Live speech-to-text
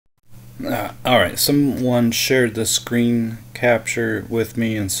Alright, someone shared the screen capture with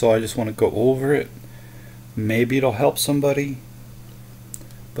me, and so I just want to go over it. Maybe it'll help somebody,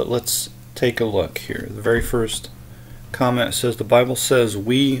 but let's take a look here. The very first comment says, the Bible says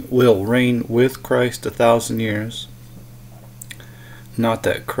we will reign with Christ 1,000 years. Not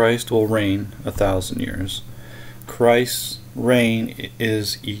that Christ will reign 1,000 years. Christ's reign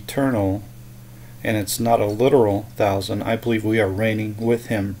is eternal, and it's not a literal 1,000. I believe we are reigning with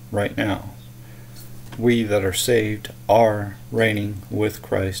him right now. We that are saved are reigning with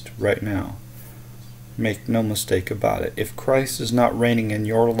Christ right now. Make no mistake about it. If Christ is not reigning in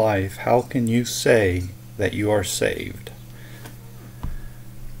your life, how can you say that you are saved?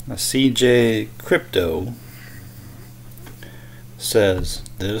 Now, CJ Crypto says,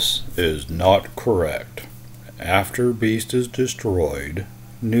 this is not correct. After beast is destroyed,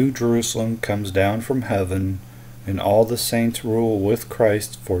 New Jerusalem comes down from heaven, and all the saints rule with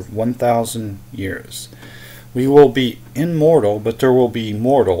Christ for 1,000 years. We will be immortal, but there will be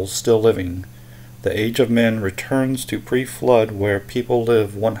mortals still living. The age of men returns to pre-flood, where people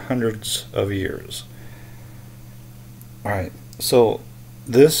live 100s of years. Alright, so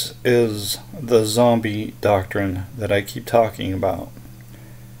this is the zombie doctrine that I keep talking about.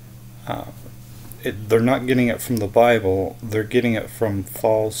 They're not getting it from the Bible, they're getting it from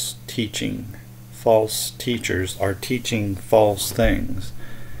false teaching. False teachers are teaching false things.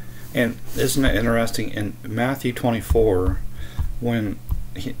 And isn't it interesting, in Matthew 24, when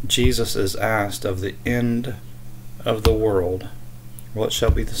Jesus is asked of the end of the world, what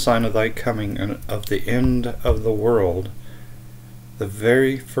shall be the sign of thy coming and of the end of the world, the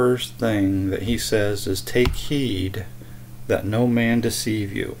very first thing that he says is, take heed that no man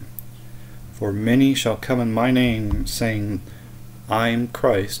deceive you. For many shall come in my name, saying, I am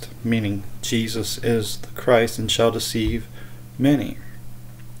Christ, meaning Jesus is the Christ, and shall deceive many.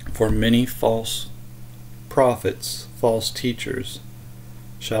 For many false prophets, false teachers,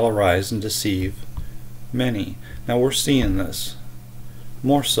 shall arise and deceive many. Now we're seeing this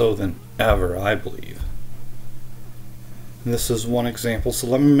more so than ever, I believe. And this is one example, so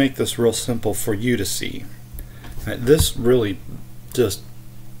let me make this real simple for you to see. This really just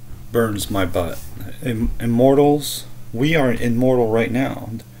burns my butt. Immortals, we are immortal right now.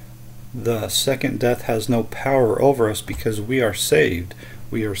 The second death has no power over us because we are saved.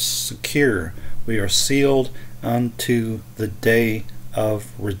 We are secure. We are sealed unto the day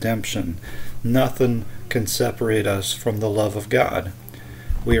of redemption. Nothing can separate us from the love of God.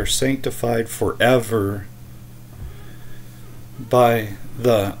 We are sanctified forever by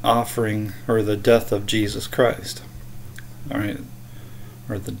the offering or the death of Jesus Christ. Alright,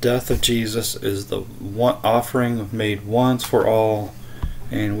 or the death of Jesus is the one offering made once for all,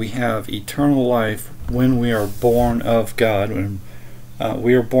 and we have eternal life when we are born of God. When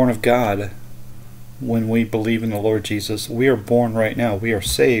we are born of God, when we believe in the Lord Jesus, we are born right now. We are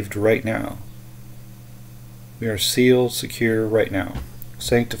saved right now. We are sealed, secure right now,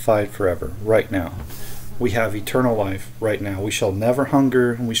 sanctified forever right now. We have eternal life right now. We shall never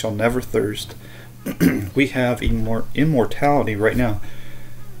hunger and we shall never thirst. We have immortality right now.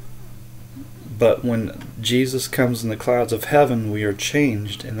 But when Jesus comes in the clouds of heaven, we are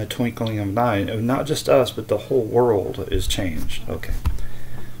changed in the twinkling of an eye. Not just us, but the whole world is changed. Okay.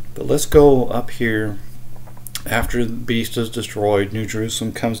 But let's go up here. After the beast is destroyed, New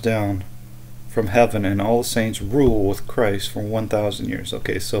Jerusalem comes down from heaven, and all the saints rule with Christ for 1,000 years.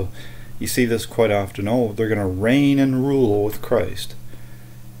 Okay, so you see this quite often. Oh, they're going to reign and rule with Christ.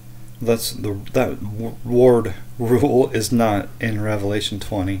 That word rule is not in Revelation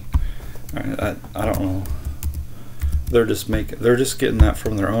 20. I don't know. They're just getting that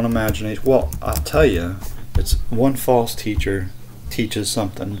from their own imagination. Well, I'll tell you, it's one false teacher teaches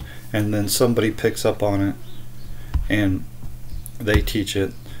something, and then somebody picks up on it, and they teach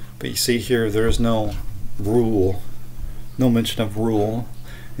it. But you see here, there is no rule, no mention of rule.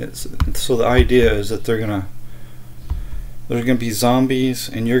 So the idea is that there's gonna be zombies,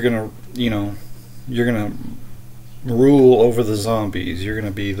 and you're gonna rule over the zombies. You're going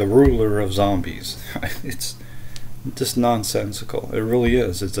to be the ruler of zombies. It's just nonsensical. It really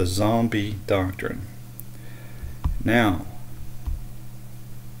is. It's a zombie doctrine. Now,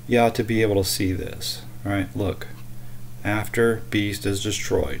 you ought to be able to see this. Alright, look. After beast is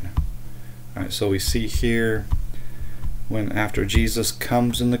destroyed. Alright, so we see here, when after Jesus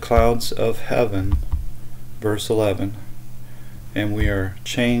comes in the clouds of heaven, verse 11, and we are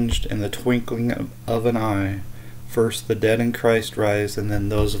changed in the twinkling of an eye. First the dead in Christ rise, and then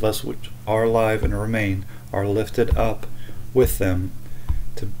those of us which are alive and remain are lifted up with them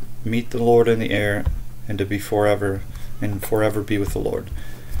to meet the Lord in the air, and to be forever and forever be with the Lord.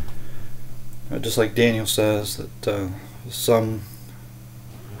 Just like Daniel says that some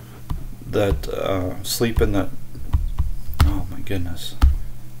that sleep in the, oh my goodness,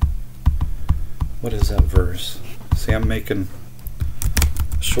 what is that verse? See, I'm making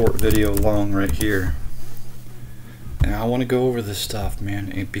a short video long right here, and I want to go over this stuff,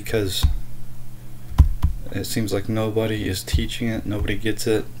 man, because it seems like nobody is teaching it, nobody gets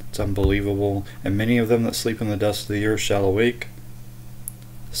it. It's unbelievable. And many of them that sleep in the dust of the earth shall awake,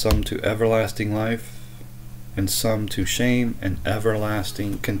 some to everlasting life, and some to shame and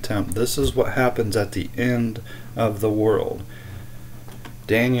everlasting contempt. This is what happens at the end of the world.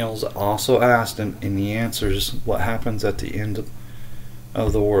 Daniel's also asked, and he answers what happens at the end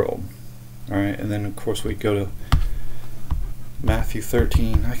of the world. Alright, and then of course we go to Matthew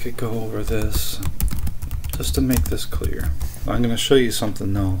 13. I could go over this just to make this clear. I'm going to show you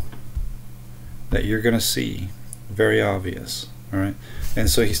something though that you're going to see, very obvious. Alright, and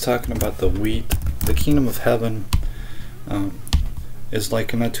so he's talking about the wheat. The kingdom of heaven is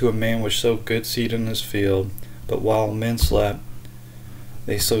likened unto a man which sowed good seed in his field, but while men slept,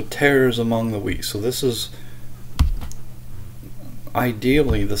 they sowed tares among the wheat. So this is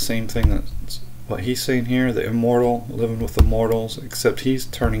ideally the same thing that's what he's saying here, the immortal living with the mortals, except he's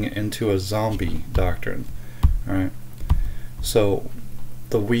turning it into a zombie doctrine. Alright, so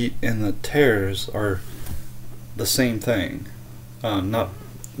the wheat and the tares are the same thing. Not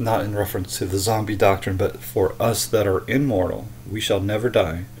in reference to the zombie doctrine, but for us that are immortal, we shall never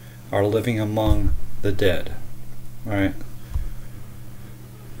die, are living among the dead. Alright,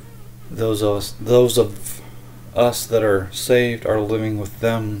 those of us that are saved are living with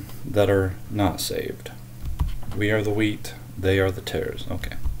them that are not saved. We are the wheat, they are the tares.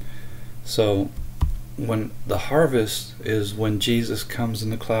 Okay, so when the harvest is when Jesus comes in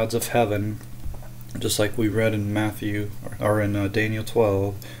the clouds of heaven, just like we read in Matthew, or in Daniel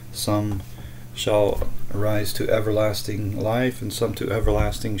 12, some shall rise to everlasting life, and some to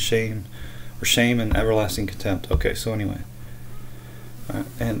everlasting shame, or shame and everlasting contempt. Okay, so anyway,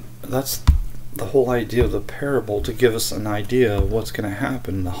 and that's the whole idea of the parable, to give us an idea of what's going to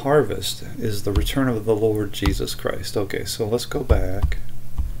happen. The harvest is the return of the Lord Jesus Christ. Okay, so let's go back.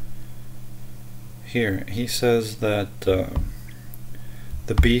 Here, he says that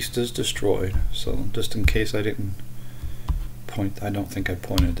the beast is destroyed. So just in case I didn't point, I don't think I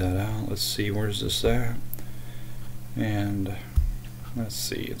pointed that out. Let's see, where's this at? And let's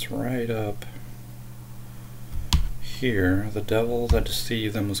see, it's right up here. The devil that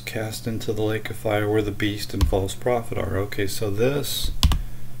deceived them was cast into the lake of fire where the beast and false prophet are. Okay, so this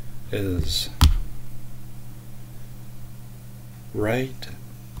is right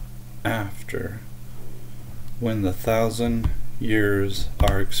after when the 1,000 years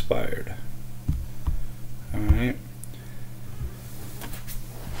are expired. Alright,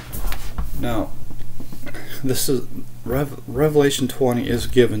 now this is Revelation 20 is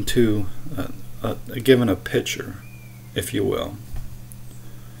given to given a picture, if you will,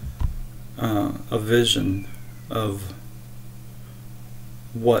 a vision of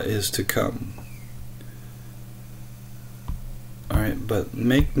what is to come. Alright, but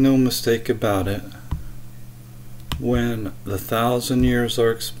make no mistake about it, when the 1,000 years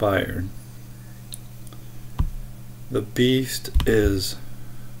are expired, the beast is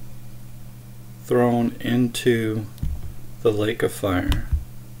thrown into the lake of fire.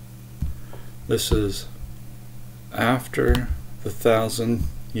 This is after the 1,000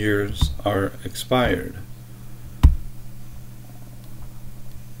 years are expired.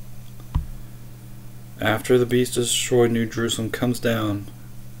 After the beast is destroyed, New Jerusalem comes down,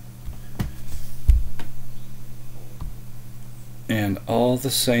 and all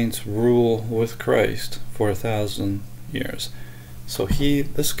the saints rule with Christ for 1,000 years. So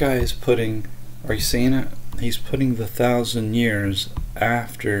this guy is putting, are you seeing it? He's putting the 1,000 years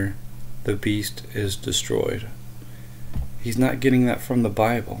after the beast is destroyed. He's not getting that from the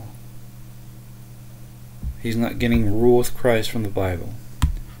Bible. He's not getting rule with Christ from the Bible.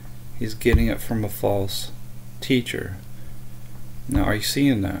 He's getting it from a false teacher. Now, are you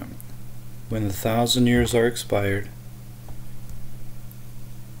seeing that? When the 1,000 years are expired,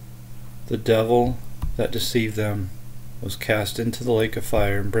 the devil that deceived them was cast into the lake of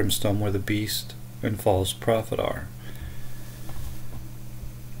fire and brimstone where the beast and false prophet are.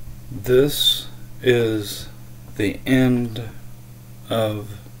 This is the end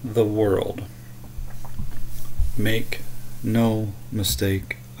of the world. Make no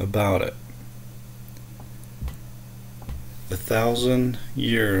mistake about it. The 1,000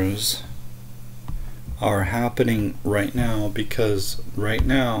 years are happening right now, because right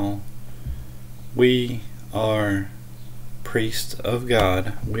now we are priests of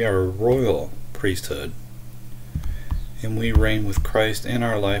God. We are a royal priesthood. And we reign with Christ in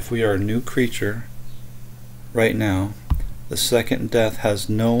our life. We are a new creature right now. The second death has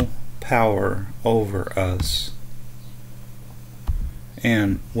no power over us.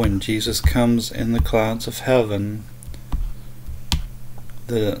 And when Jesus comes in the clouds of heaven,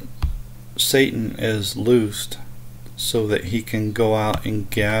 Satan is loosed so that he can go out and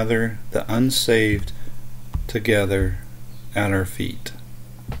gather the unsaved together at our feet.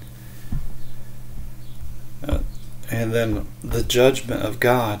 And then the judgment of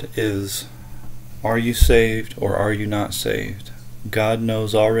God is, are you saved or are you not saved? God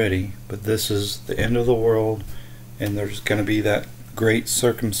knows already, but this is the end of the world, and there's going to be that great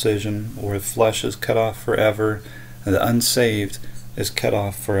circumcision where flesh is cut off forever, and the unsaved is cut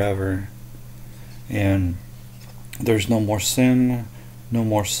off forever. And there's no more sin, no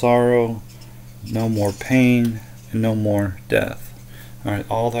more sorrow, no more pain, and no more death. Alright,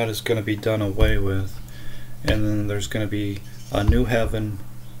 all that is going to be done away with. And then there's going to be a new heaven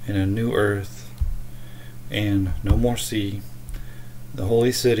and a new earth, and no more sea. The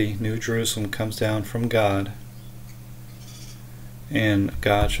holy city, New Jerusalem, comes down from God, and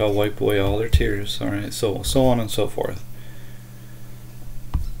God shall wipe away all their tears. Alright, so on and so forth.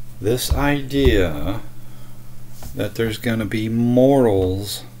 This idea that there's going to be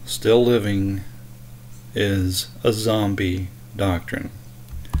mortals still living is a zombie doctrine.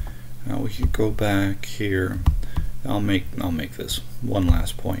 Now we could go back here. I'll make this one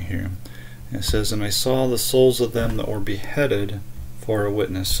last point here. It says, and I saw the souls of them that were beheaded for a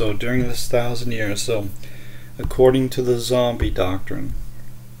witness. So during this 1,000 years, so according to the zombie doctrine,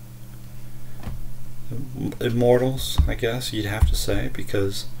 immortals, I guess you'd have to say,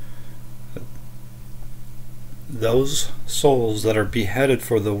 because those souls that are beheaded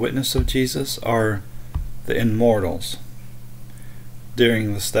for the witness of Jesus are the immortals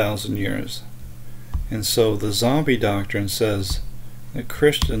during this 1,000 years. And so the zombie doctrine says that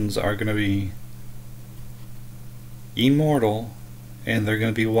Christians are going to be immortal, and they're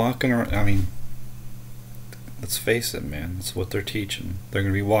going to be walking around. I mean, let's face it, man, that's what they're teaching. They're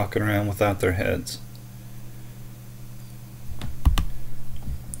going to be walking around without their heads.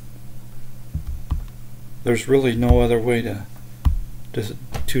 There's really no other way to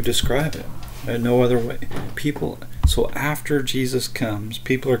describe it. No other way. So after Jesus comes,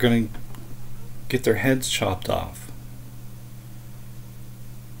 people are going to get their heads chopped off.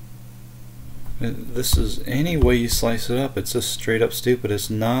 This is, any way you slice it up, it's just straight up stupid. It's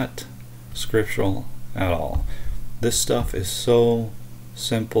not scriptural at all. This stuff is so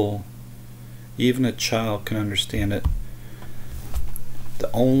simple, even a child can understand it.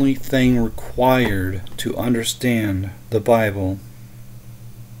 The only thing required to understand the Bible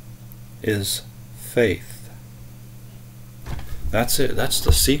is faith. That's it. That's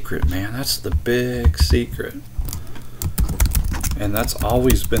the secret, man. That's the big secret. And that's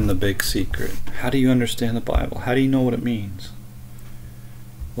always been the big secret. How do you understand the Bible? How do you know what it means?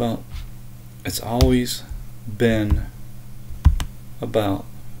 Well, it's always been about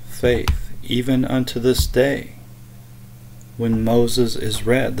faith, even unto this day. When Moses is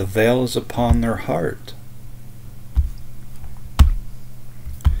read, the veil is upon their heart.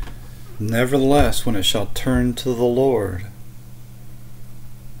 Nevertheless, when it shall turn to the Lord,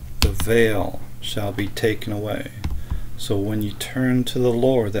 the veil shall be taken away. So when you turn to the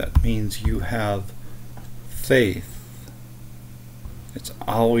Lord, that means you have faith. It's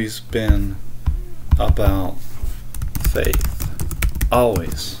always been about faith.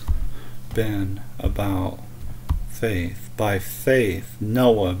 Always been about faith. By faith,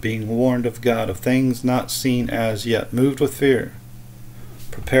 Noah, being warned of God of things not seen as yet, moved with fear,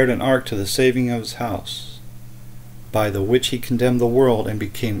 prepared an ark to the saving of his house, by the which he condemned the world and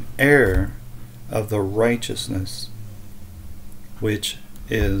became heir of the righteousness which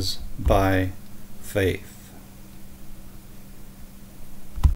is by faith.